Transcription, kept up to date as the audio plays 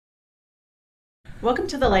Welcome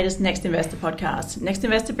to the latest Next Investor podcast. Next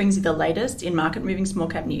Investor brings you the latest in market-moving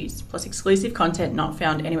small-cap news, plus exclusive content not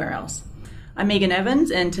found anywhere else. I'm Megan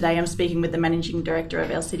Evans, and today I'm speaking with the Managing Director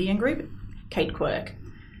of Alcidion Group, Kate Quirke.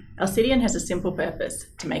 Alcidion has a simple purpose: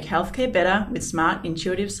 to make healthcare better with smart,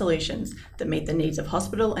 intuitive solutions that meet the needs of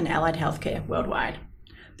hospital and allied healthcare worldwide.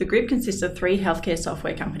 The group consists of three healthcare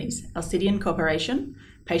software companies: Alcidion Corporation,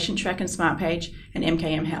 Patientrack and SmartPage, and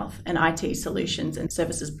MKM Health, an IT solutions and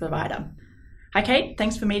services provider. Hi, Kate.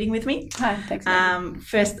 Thanks for meeting with me. Hi, thanks.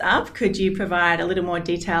 First up, could you provide a little more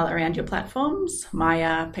detail around your platforms,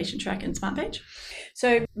 Maya, Patientrack and SmartPage?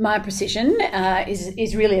 So Maya Precision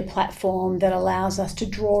is really a platform that allows us to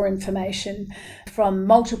draw information from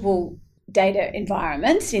multiple data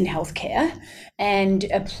environments in healthcare and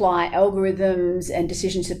apply algorithms and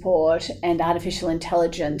decision support and artificial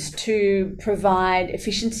intelligence to provide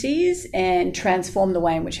efficiencies and transform the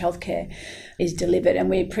way in which healthcare is delivered. And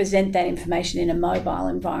we present that information in a mobile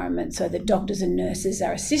environment so that doctors and nurses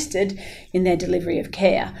are assisted in their delivery of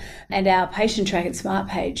care. And our Patientrack and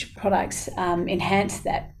SmartPage products enhance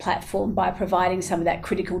that platform by providing some of that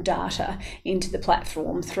critical data into the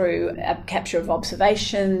platform through a capture of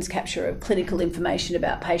observations, capture of clinical information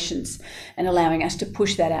about patients, and allowing us to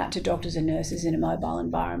push that out to doctors and nurses in a mobile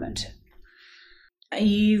environment.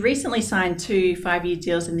 You recently signed 2 5-year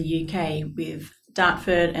deals in the UK with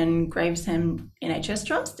Dartford and Gravesham NHS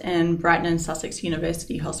Trust and Brighton and Sussex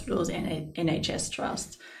University Hospitals and NHS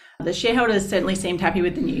Trust. The shareholders certainly seemed happy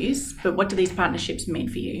with the news, but what do these partnerships mean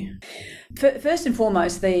for you? First and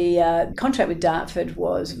foremost, the contract with Dartford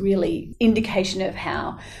was really indication of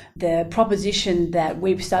how the proposition that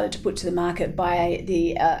we've started to put to the market by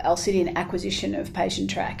the Alcidion acquisition of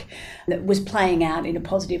Patientrack that was playing out in a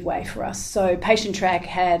positive way for us. So Patientrack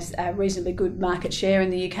had a reasonably good market share in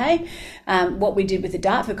the UK. What we did with the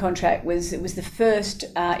Dartford contract was it was the first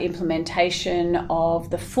implementation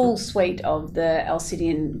of the full suite of the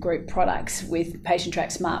Alcidion Group products with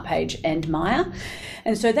Patientrack, SmartPage and Maya.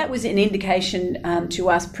 And so that was an indication to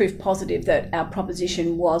us, proof positive that our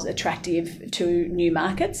proposition was attractive to new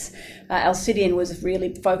markets. Alcidion was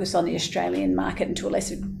really focused on the Australian market and to a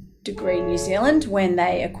lesser degree New Zealand when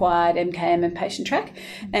they acquired MKM and Patientrack.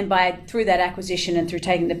 And through that acquisition and through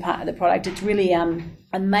taking the part of the product, it's really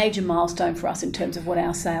a major milestone for us in terms of what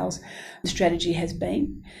our sales strategy has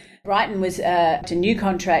been. Brighton was a new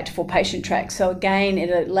contract for Patientrack. So again,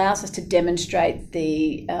 it allows us to demonstrate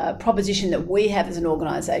the proposition that we have as an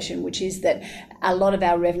organisation, which is that a lot of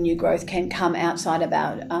our revenue growth can come outside of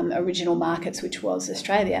our original markets, which was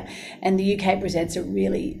Australia. And the UK presents a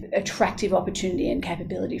really attractive opportunity and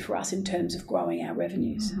capability for us in terms of growing our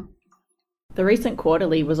revenues. The recent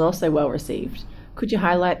quarterly was also well received. Could you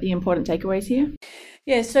highlight the important takeaways here?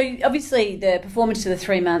 Yeah, so obviously the performance to the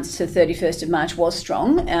 3 months to the 31st of March was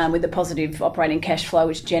strong, with a positive operating cash flow,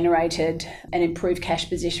 which generated an improved cash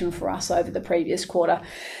position for us over the previous quarter.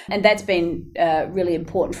 And that's been really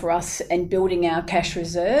important for us in building our cash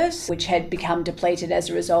reserves, which had become depleted as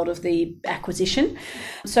a result of the acquisition.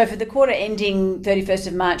 So for the quarter ending 31st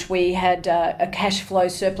of March, we had a cash flow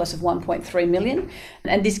surplus of 1.3 million.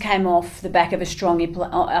 And this came off the back of a strong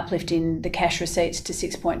uplift in the cash receipts to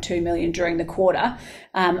 6.2 million during the quarter,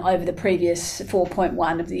 over the previous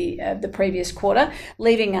 4.1 of the previous quarter,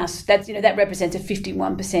 leaving us that represents a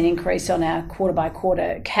 51% increase on our quarter by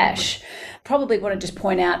quarter cash. Probably want to just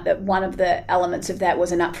point out that one of the elements of that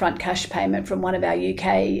was an upfront cash payment from one of our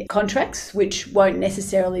UK contracts, which won't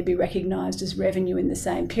necessarily be recognised as revenue in the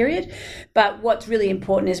same period. But what's really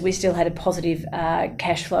important is we still had a positive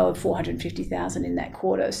cash flow of 450,000 in that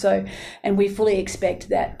quarter. So, and we fully expect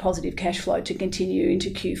that positive cash flow to continue into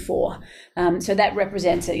Q4. So that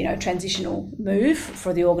represents a transitional move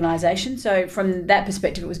for the organisation. So from that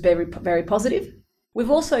perspective, it was very, very positive. We've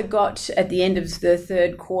also got, at the end of the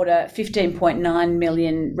third quarter, 15.9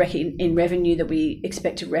 million in revenue that we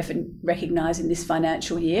expect to recognise in this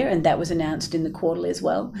financial year, and that was announced in the quarterly as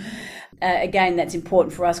well. Again, that's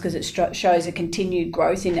important for us because it shows a continued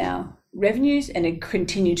growth in our revenues and a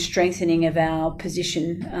continued strengthening of our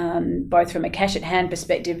position, both from a cash at hand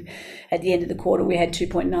perspective. At the end of the quarter, we had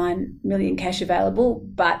 2.9 million cash available,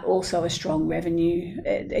 but also a strong revenue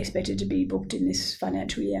expected to be booked in this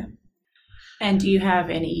financial year. And do you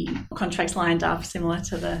have any contracts lined up similar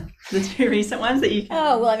to the 2 recent ones that you can?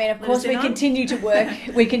 Oh, well, I mean, of course, we continue to work.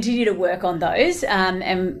 We continue to work on those,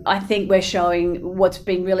 and I think we're showing what's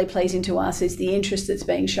been really pleasing to us is the interest that's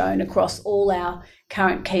being shown across all our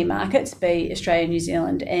current key markets, be Australia, New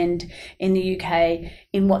Zealand, and in the UK,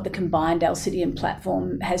 in what the combined Alcidion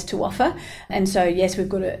platform has to offer. And so, yes, we've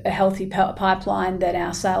got a healthy pipeline that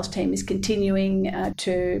our sales team is continuing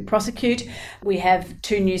to prosecute. We have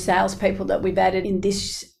 2 new salespeople that we we've added in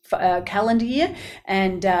this calendar year,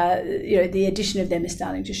 and the addition of them is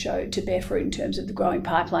starting to bear fruit in terms of the growing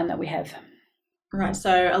pipeline that we have. Right.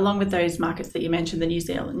 So along with those markets that you mentioned, the New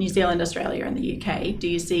Zealand, Australia and the UK, do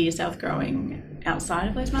you see yourself growing outside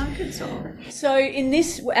of those markets? Or so in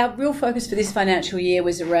this, our real focus for this financial year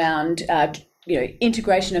was around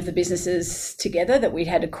integration of the businesses together that we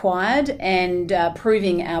had acquired, and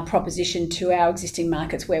proving our proposition to our existing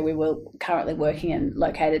markets where we were currently working and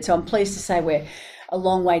located. So I'm pleased to say we're a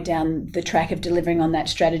long way down the track of delivering on that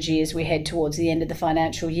strategy as we head towards the end of the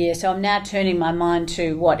financial year. So I'm now turning my mind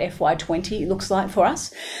to what FY20 looks like for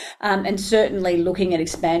us, and certainly looking at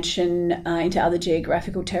expansion into other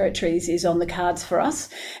geographical territories is on the cards for us.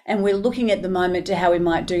 And we're looking at the moment to how we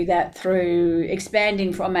might do that through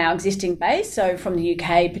expanding from our existing base, so from the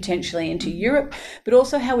UK potentially into Europe, but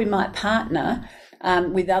also how we might partner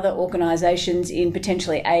with other organisations in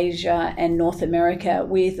potentially Asia and North America,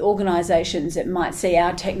 with organisations that might see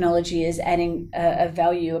our technology as adding a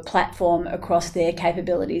value, a platform across their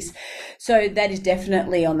capabilities. So that is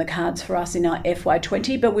definitely on the cards for us in our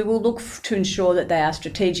FY20, but we will look to ensure that they are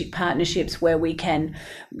strategic partnerships where we can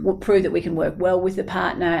prove that we can work well with the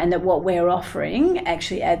partner and that what we're offering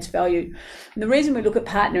actually adds value. And the reason we look at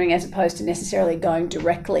partnering as opposed to necessarily going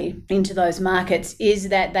directly into those markets is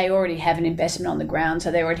that they already have an investment on the ground.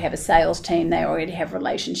 So they already have a sales team, they already have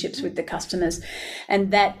relationships with the customers,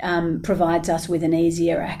 and that provides us with an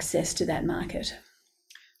easier access to that market.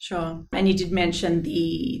 Sure. And you did mention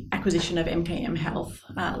the acquisition of MKM Health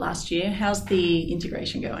last year. How's the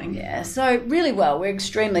integration going? Yeah, so really well. We're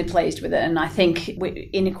extremely pleased with it. And I think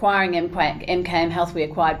in acquiring MKM Health, we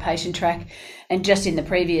acquired PatientTrack. And just in the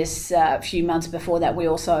previous few months before that, we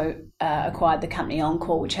also acquired the company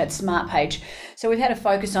Encore, which had SmartPage. So we've had a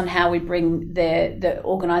focus on how we bring the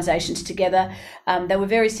organisations together. They were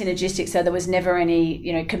very synergistic, so there was never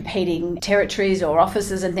any competing territories or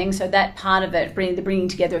offices and things. So that part of it, the bringing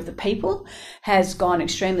together of the people, has gone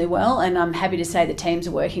extremely well. And I'm happy to say the teams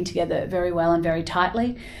are working together very well and very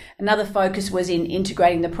tightly. Another focus was in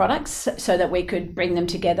integrating the products so that we could bring them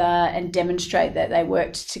together and demonstrate that they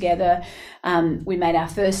worked together. We made our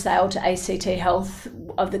first sale to ACT Health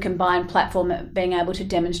of the combined platform, being able to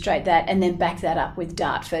demonstrate that and then back that up with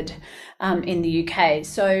Dartford in the UK.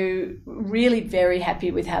 So really very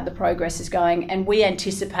happy with how the progress is going. And we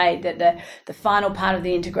anticipate that the final part of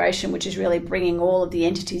the integration, which is really bringing all of the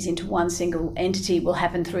entities into one single entity, will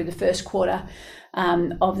happen through the first quarter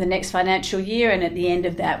of the next financial year, and at the end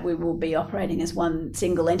of that we will be operating as one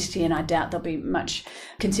single entity, and I doubt there'll be much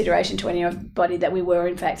consideration to anybody that we were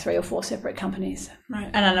in fact 3 or 4 separate companies. Right,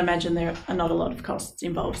 and I imagine there are not a lot of costs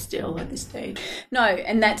involved still at this stage. No,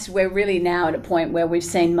 and we're really now at a point where we've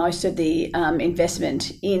seen most of the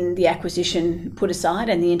investment in the acquisition put aside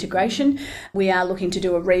and the integration. We are looking to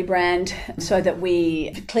do a rebrand so that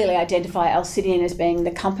we clearly identify Alcidion as being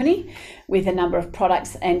the company with a number of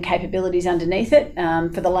products and capabilities underneath it.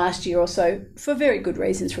 For the last year or so, for very good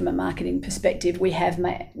reasons from a marketing perspective, we have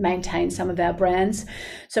maintained some of our brands.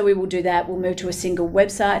 So we will do that. We'll move to a single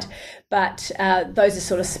website. But those are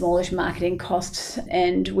sort of smallish marketing costs,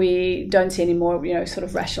 and we don't see any more, sort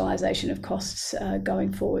of rationalisation of costs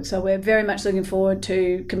going forward. So we're very much looking forward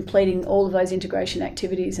to completing all of those integration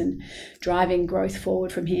activities and driving growth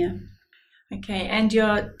forward from here. Okay, and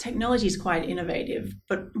your technology is quite innovative,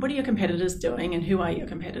 but what are your competitors doing, and who are your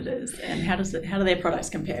competitors, and how do their products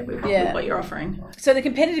compare with what you're offering? So the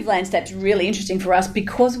competitive landscape is really interesting for us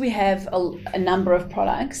because we have a number of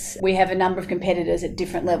products. We have a number of competitors at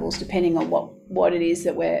different levels depending on what it is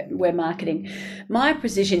that we're marketing. My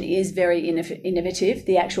position is very innovative,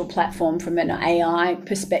 the actual platform from an AI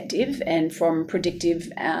perspective and from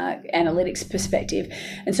predictive analytics perspective.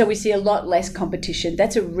 And so we see a lot less competition.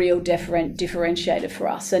 That's a real differentiator for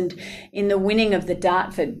us. And in the winning of the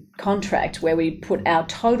Dartford contract, where we put our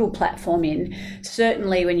total platform in,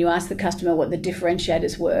 certainly when you ask the customer what the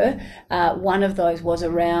differentiators were, one of those was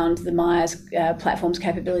around the Myers platform's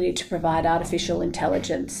capability to provide artificial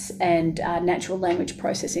intelligence and natural language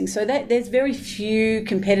processing. So that there's very few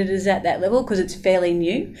competitors at that level because it's fairly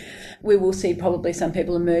new. We will see probably some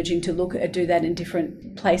people emerging to look at do that in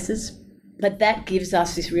different places. But that gives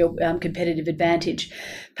us this real competitive advantage.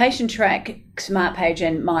 PatientTrack, SmartPage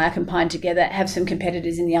and Maya combined together have some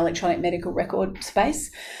competitors in the electronic medical record space.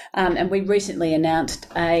 And we recently announced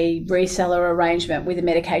a reseller arrangement with a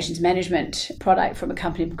medications management product from a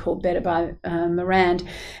company called Better by Morand.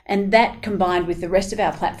 And that combined with the rest of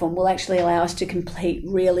our platform will actually allow us to compete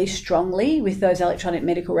really strongly with those electronic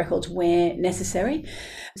medical records where necessary.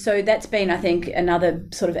 So that's been, I think, another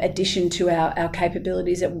sort of addition to our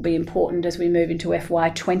capabilities that will be important as we move into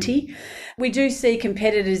FY20. We do see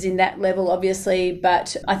competitors in that level, obviously,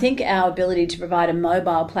 but I think our ability to provide a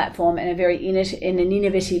mobile platform and an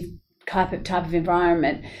innovative type of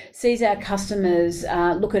environment sees our customers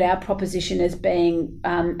look at our proposition as being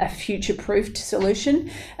a future-proofed solution,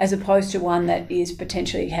 as opposed to one that is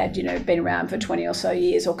potentially been around for 20 or so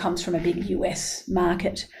years or comes from a big US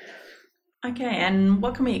market. Okay, and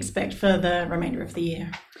what can we expect for the remainder of the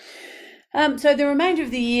year? So the remainder of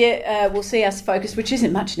the year will see us focused, which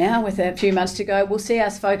isn't much now with a few months to go, we'll see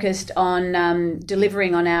us focused on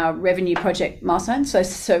delivering on our revenue project milestones.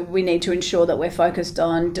 So we need to ensure that we're focused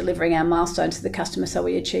on delivering our milestones to the customer so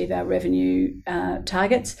we achieve our revenue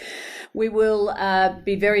targets. We will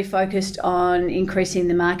be very focused on increasing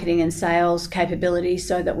the marketing and sales capability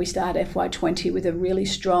so that we start FY20 with a really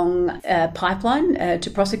strong pipeline to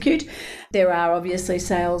prosecute. There are obviously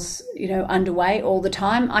sales, underway all the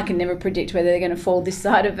time. I can never predict whether they're going to fall this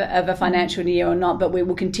side of a financial year or not, but we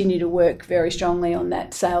will continue to work very strongly on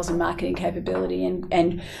that sales and marketing capability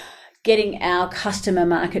and getting our customer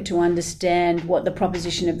market to understand what the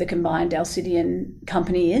proposition of the combined Alcidion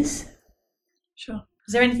company is. Sure.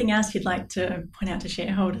 Is there anything else you'd like to point out to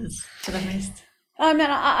shareholders that I've missed?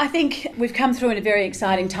 I think we've come through in a very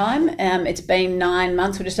exciting time. It's been 9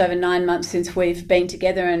 months, or just over 9 months since we've been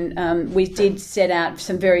together, and we did set out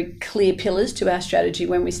some very clear pillars to our strategy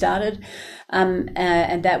when we started, and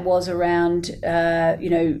that was around,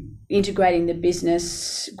 integrating the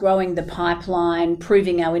business, growing the pipeline,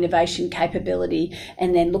 proving our innovation capability,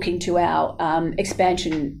 and then looking to our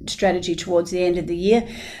expansion strategy towards the end of the year.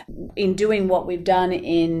 In doing what we've done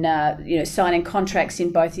in, signing contracts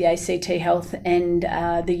in both the ACT Health and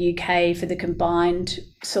the UK for the combined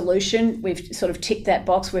solution, we've sort of ticked that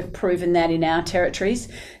box. We've proven that in our territories.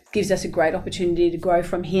 Gives us a great opportunity to grow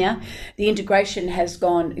from here. The integration has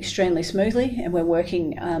gone extremely smoothly, and we're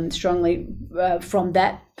working strongly from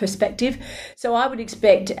that perspective. So I would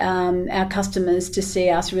expect our customers to see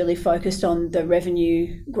us really focused on the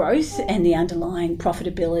revenue growth and the underlying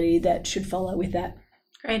profitability that should follow with that.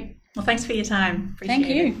 Great. Well, thanks for your time. Thank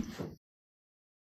you.